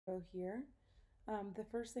info here. The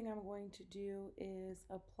first thing I'm going to do is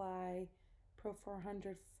apply Pro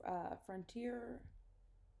 400 Frontier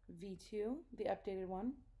V2, the updated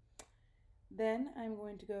one. Then I'm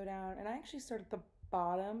going to go down, and I actually start at the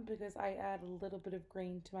bottom because I add a little bit of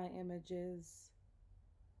grain to my images.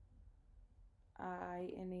 I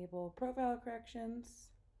enable profile corrections.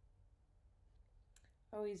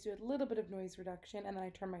 I always do a little bit of noise reduction, and then I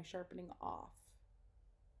turn my sharpening off.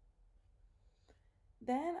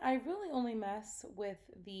 Then I really only mess with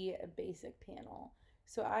the basic panel.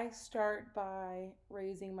 So I start by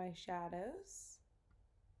raising my shadows,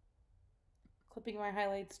 clipping my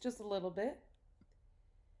highlights just a little bit,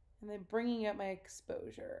 and then bringing up my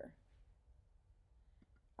exposure.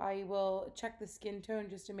 I will check the skin tone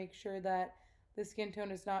just to make sure that the skin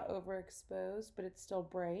tone is not overexposed, but it's still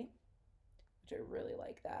bright, which I really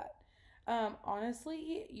like that.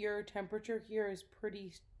 Honestly, your temperature here is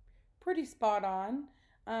pretty spot on.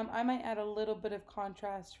 I might add a little bit of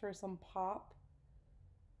contrast for some pop,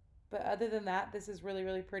 but other than that, this is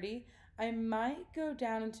really pretty. I might go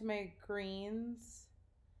down into my greens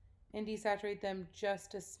and desaturate them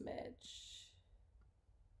just a smidge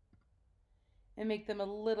and make them a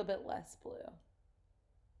little bit less blue.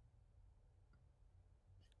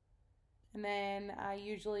 And then I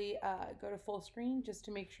usually go to full screen just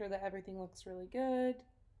to make sure that everything looks really good.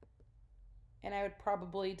 And I would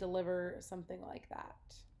probably deliver something like that.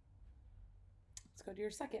 Let's go to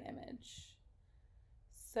your second image.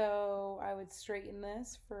 So I would straighten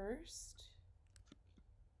this first,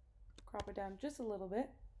 crop it down just a little bit,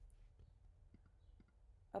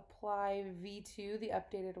 apply V2, the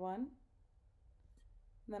updated one,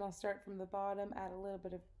 and then I'll start from the bottom, add a little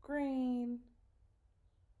bit of grain,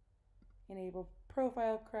 enable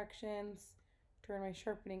profile corrections, turn my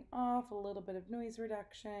sharpening off, a little bit of noise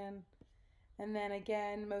reduction, and then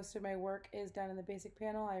again, most of my work is done in the basic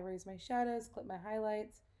panel. I raise my shadows, clip my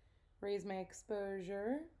highlights, raise my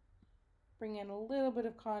exposure, bring in a little bit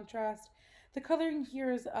of contrast. The coloring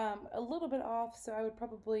here is a little bit off, so I would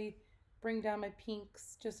probably bring down my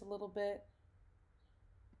pinks just a little bit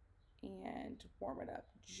and warm it up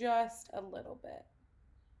just a little bit.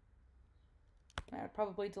 I would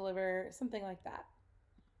probably deliver something like that.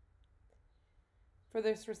 For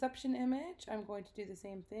this reception image, I'm going to do the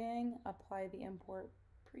same thing, apply the import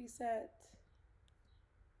preset,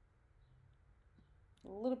 a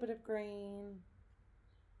little bit of grain,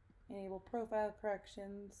 enable profile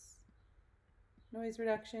corrections, noise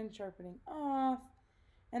reduction, sharpening off,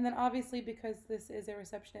 and then obviously because this is a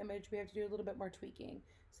reception image, we have to do a little bit more tweaking.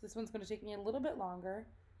 So this one's going to take me a little bit longer.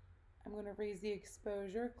 I'm going to raise the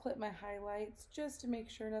exposure, clip my highlights just to make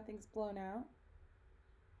sure nothing's blown out.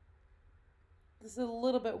 This is a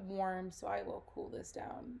little bit warm, so I will cool this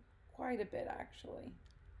down quite a bit actually.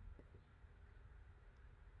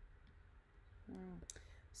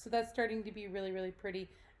 So that's starting to be really pretty.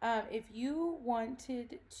 If you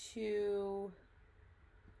wanted to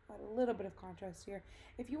add a little bit of contrast here,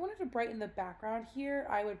 if you wanted to brighten the background here,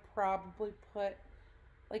 I would probably put,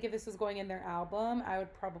 like if this was going in their album, I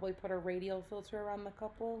would probably put a radial filter around the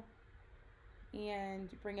couple and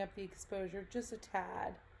bring up the exposure just a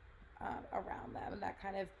tad around them, and that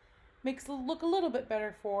kind of makes it look a little bit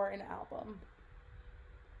better for an album.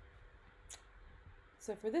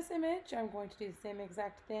 So for this image, I'm going to do the same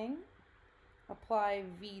exact thing. Apply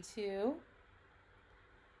V2.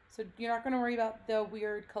 So you're not going to worry about the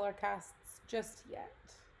weird color casts just yet.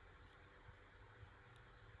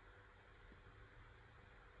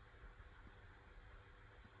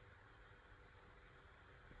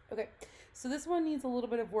 Okay, so this one needs a little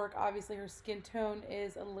bit of work. Obviously her skin tone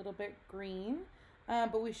is a little bit green,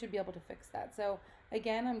 but we should be able to fix that. So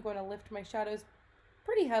again, I'm going to lift my shadows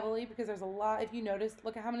pretty heavily because there's a lot. If you notice,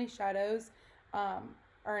 look at how many shadows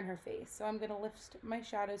are in her face. So I'm going to lift my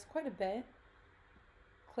shadows quite a bit,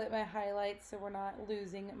 clip my highlights so we're not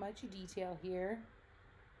losing much detail here.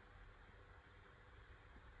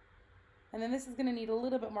 And then this is going to need a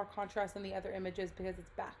little bit more contrast than the other images because it's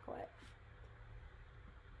backlit.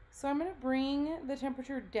 So I'm going to bring the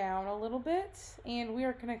temperature down a little bit, and we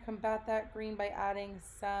are going to combat that green by adding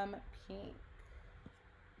some pink.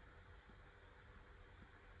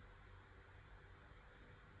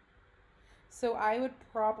 So I would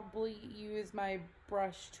probably use my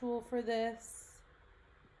brush tool for this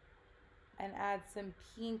and add some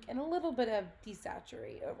pink and a little bit of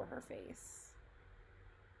desaturate over her face.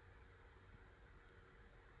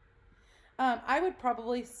 I would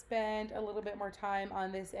probably spend a little bit more time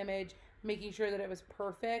on this image, making sure that it was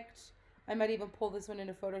perfect. I might even pull this one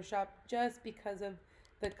into Photoshop just because of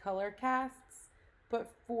the color casts. But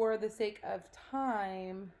for the sake of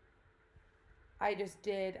time, I just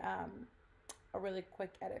did a really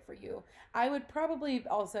quick edit for you. I would probably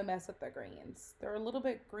also mess with the greens. They're a little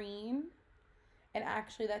bit green, and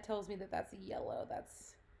actually that tells me that that's yellow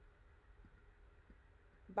that's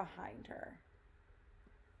behind her.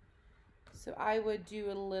 So I would do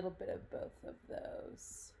a little bit of both of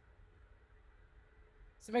those.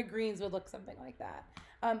 So my greens would look something like that.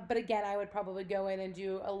 But again, I would probably go in and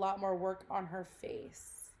do a lot more work on her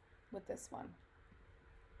face with this one.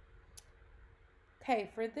 Okay,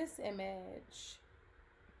 for this image,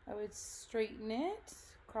 I would straighten it,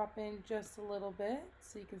 crop in just a little bit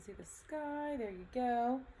so you can see the sky. There you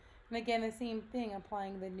go. And again, the same thing,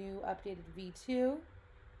 applying the new updated V2.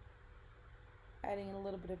 Adding a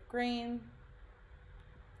little bit of grain,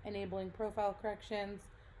 enabling profile corrections,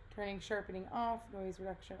 turning sharpening off, noise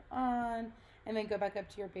reduction on, and then go back up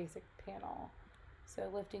to your basic panel. So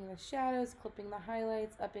lifting the shadows, clipping the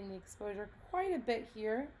highlights, upping the exposure quite a bit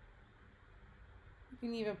here. You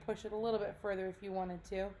can even push it a little bit further if you wanted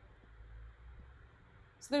to.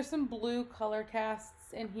 So there's some blue color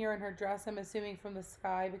casts in here in her dress, I'm assuming from the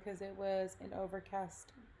sky because it was an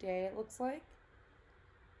overcast day, it looks like.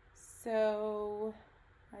 So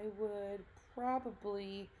I would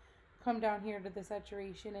probably come down here to the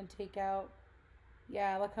saturation and take out,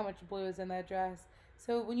 yeah, look how much blue is in that dress.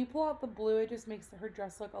 So when you pull out the blue, it just makes her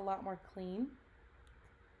dress look a lot more clean.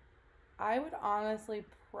 I would honestly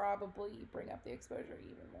probably bring up the exposure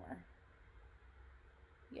even more.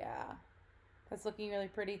 Yeah, that's looking really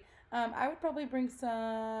pretty. I would probably bring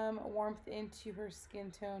some warmth into her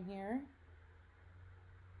skin tone here.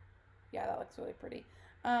 Yeah, that looks really pretty.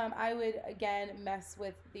 I would, again, mess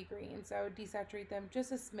with the greens. I would desaturate them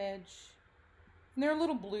just a smidge. And they're a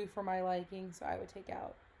little blue for my liking, so I would take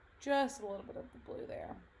out just a little bit of the blue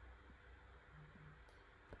there.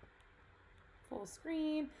 Full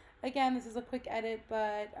screen. Again, this is a quick edit,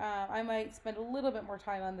 but I might spend a little bit more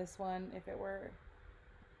time on this one if it were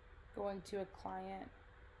going to a client.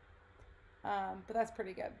 But that's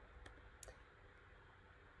pretty good.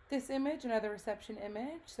 This image, another reception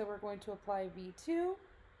image, so we're going to apply V2.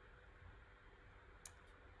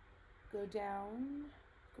 Go down,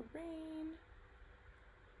 grain,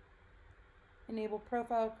 enable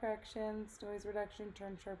profile corrections, noise reduction,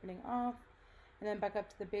 turn sharpening off, and then back up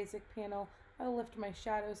to the basic panel. I'll lift my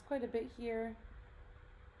shadows quite a bit here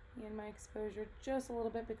and my exposure just a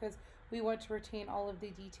little bit because we want to retain all of the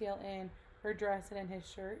detail in her dress and in his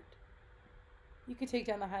shirt. You could take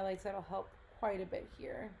down the highlights, that'll help quite a bit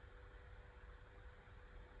here.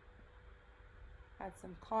 Add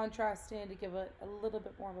some contrast in to give it a little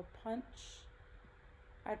bit more of a punch.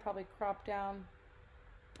 I'd probably crop down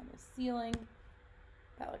on the ceiling.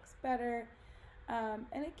 That looks better. And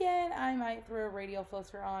again, I might throw a radial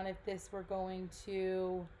filter on if this were going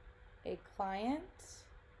to a client.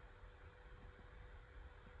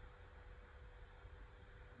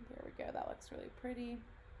 There we go, that looks really pretty.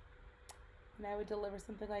 And I would deliver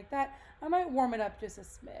something like that. I might warm it up just a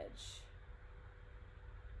smidge.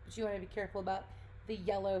 But you want to be careful about the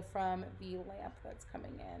yellow from the lamp that's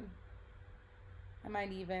coming in. I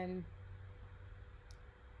might even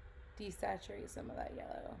desaturate some of that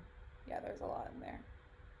yellow. Yeah, there's a lot in there.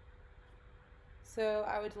 So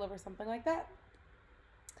I would deliver something like that.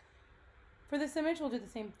 For this image, we'll do the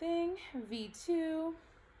same thing. V2.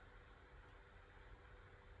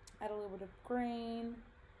 Add a little bit of grain.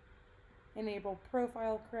 Enable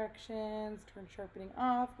profile corrections. Turn sharpening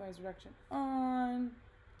off. Noise reduction on.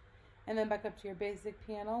 And then back up to your basic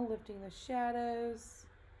panel, lifting the shadows,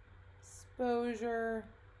 exposure,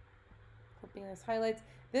 clipping those highlights.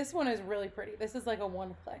 This one is really pretty. This is like a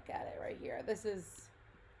one-click edit right here. This is,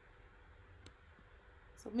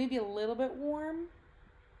 so maybe a little bit warm,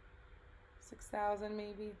 6,000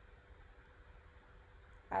 maybe.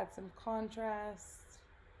 Add some contrast,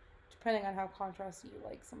 depending on how contrasty you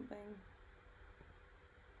like something.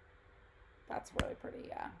 That's really pretty,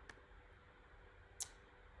 yeah.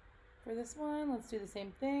 For this one, let's do the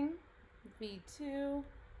same thing. V2,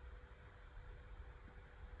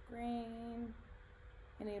 grain,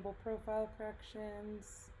 enable profile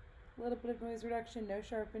corrections, a little bit of noise reduction, no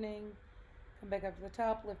sharpening. Come back up to the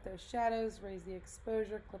top, lift those shadows, raise the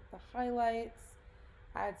exposure, clip the highlights,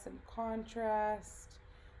 add some contrast.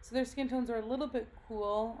 So their skin tones are a little bit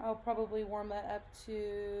cool. I'll probably warm that up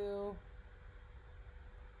to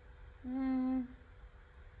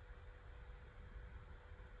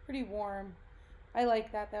pretty warm. I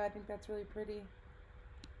like that though. I think that's really pretty.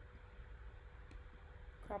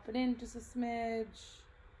 Crop it in just a smidge.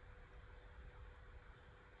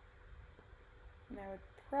 And I would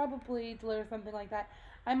probably deliver something like that.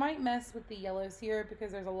 I might mess with the yellows here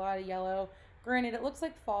because there's a lot of yellow. Granted, it looks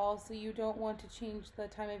like fall, so you don't want to change the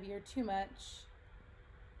time of year too much.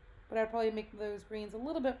 But I'd probably make those greens a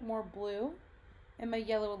little bit more blue and my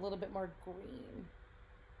yellow a little bit more green.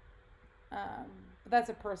 But that's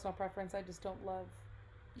a personal preference. I just don't love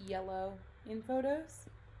yellow in photos.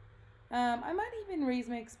 I might even raise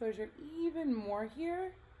my exposure even more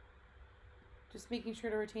here. Just making sure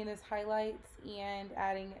to retain those highlights and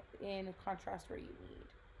adding in contrast where you need.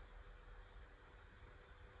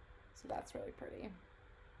 So that's really pretty.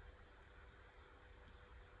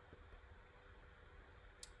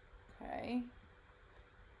 Okay.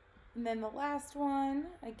 And then the last one,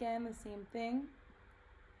 again, the same thing.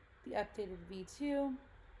 The updated V2.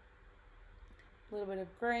 A little bit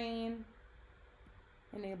of grain.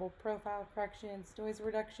 Enable profile corrections, noise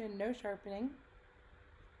reduction, no sharpening.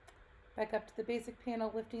 Back up to the basic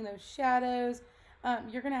panel, lifting those shadows.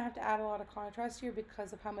 You're going to have to add a lot of contrast here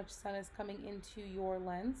because of how much sun is coming into your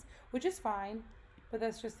lens, which is fine, but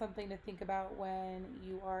that's just something to think about when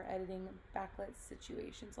you are editing backlit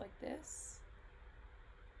situations like this.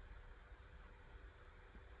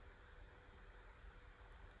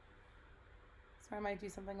 So I might do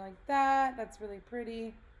something like that. That's really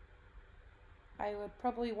pretty. I would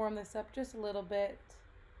probably warm this up just a little bit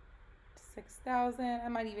to 6,000. I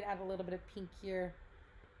might even add a little bit of pink here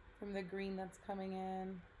from the green that's coming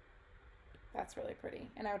in. That's really pretty.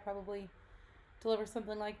 And I would probably deliver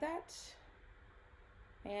something like that.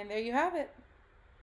 And there you have it.